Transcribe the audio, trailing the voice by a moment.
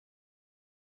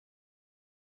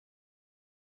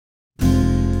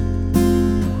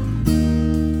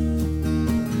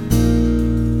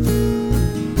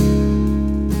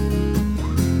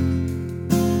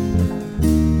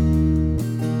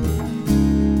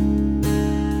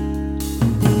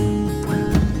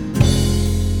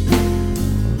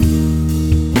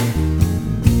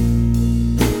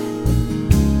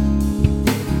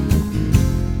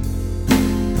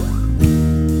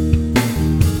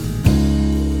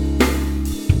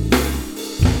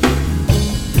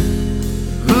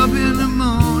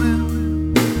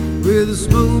a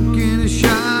smoke and a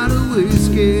shot of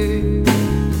whiskey.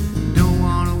 Don't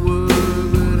wanna work,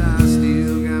 but I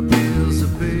still got bills to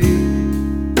pay.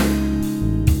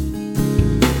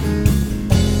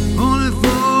 Only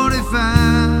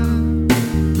 45,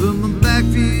 but my back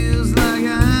feels like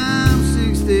I'm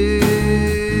 60.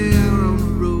 Out on the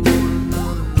road,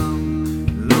 another long,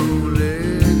 lonely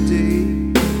day.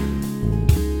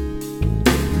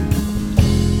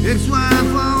 Ex-wife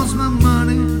wants my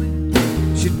money.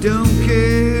 She don't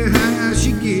care how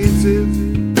she gets it.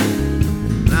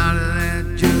 Out of that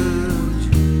judge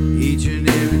each and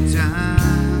every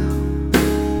time.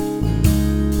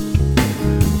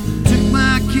 Took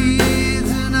my kids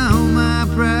and all my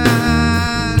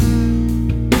pride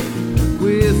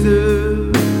with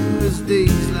her. It's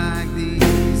days like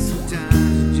these,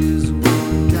 sometimes you just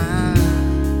wanna die.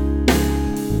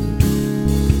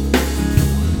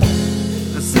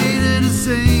 I say to the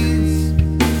saints,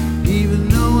 even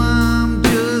though I'm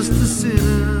just a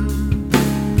sinner,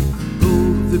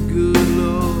 hope the good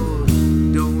Lord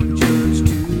don't judge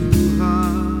too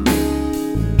hard.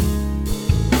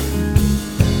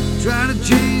 Try to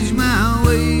change my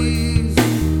ways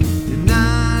and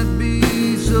not be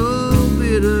so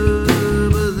bitter,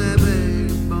 but that bag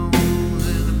of bones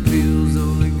and the pills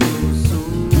only go so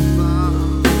far.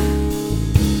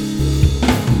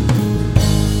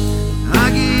 I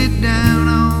get down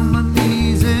on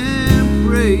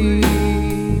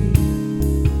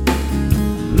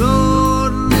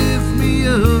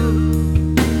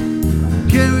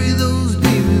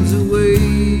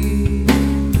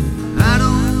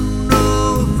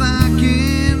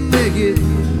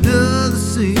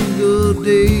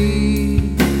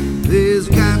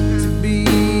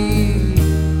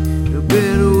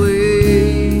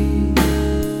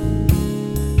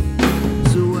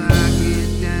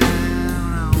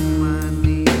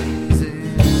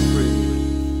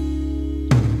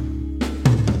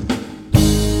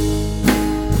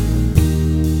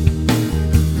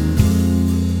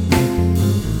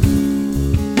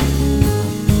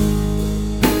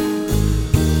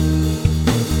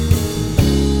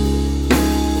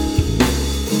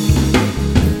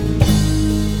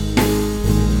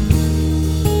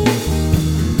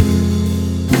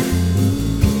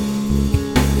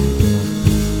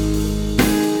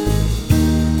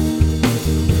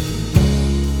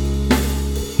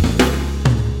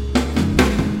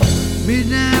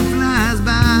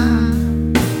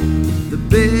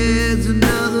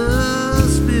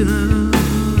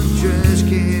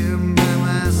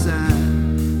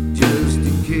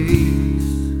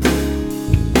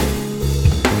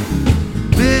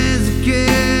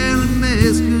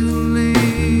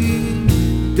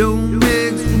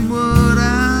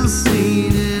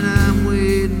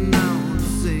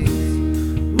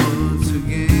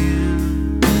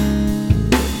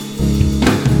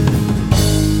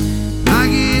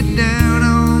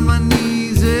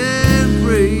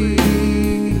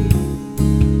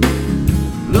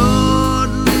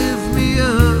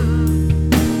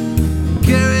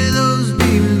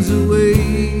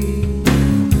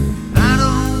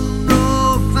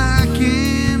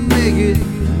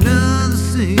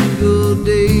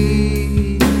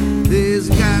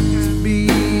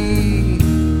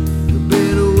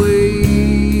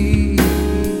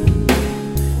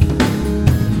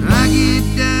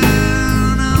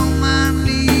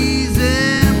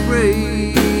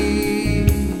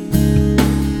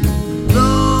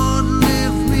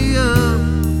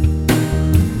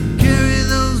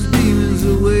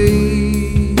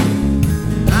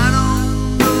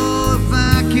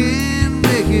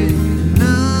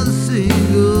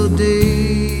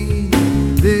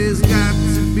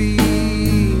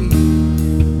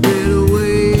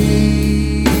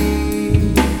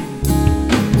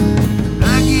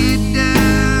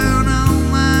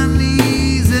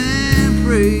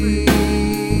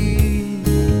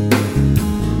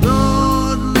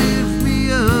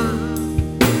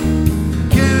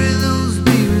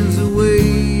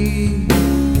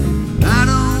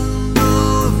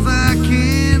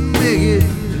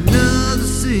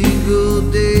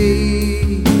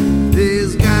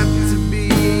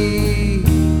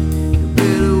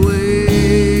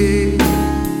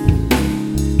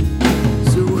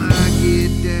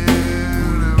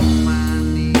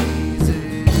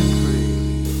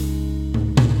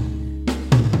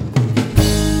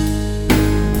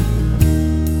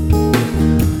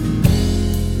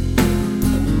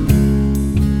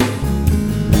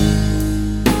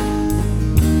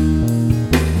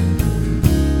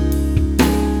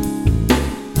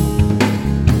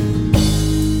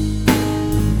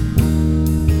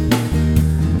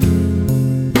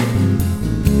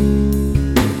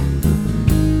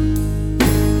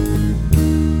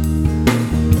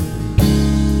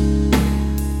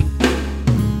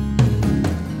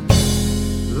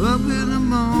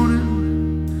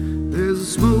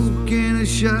smoke and a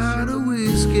shot of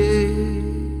whiskey.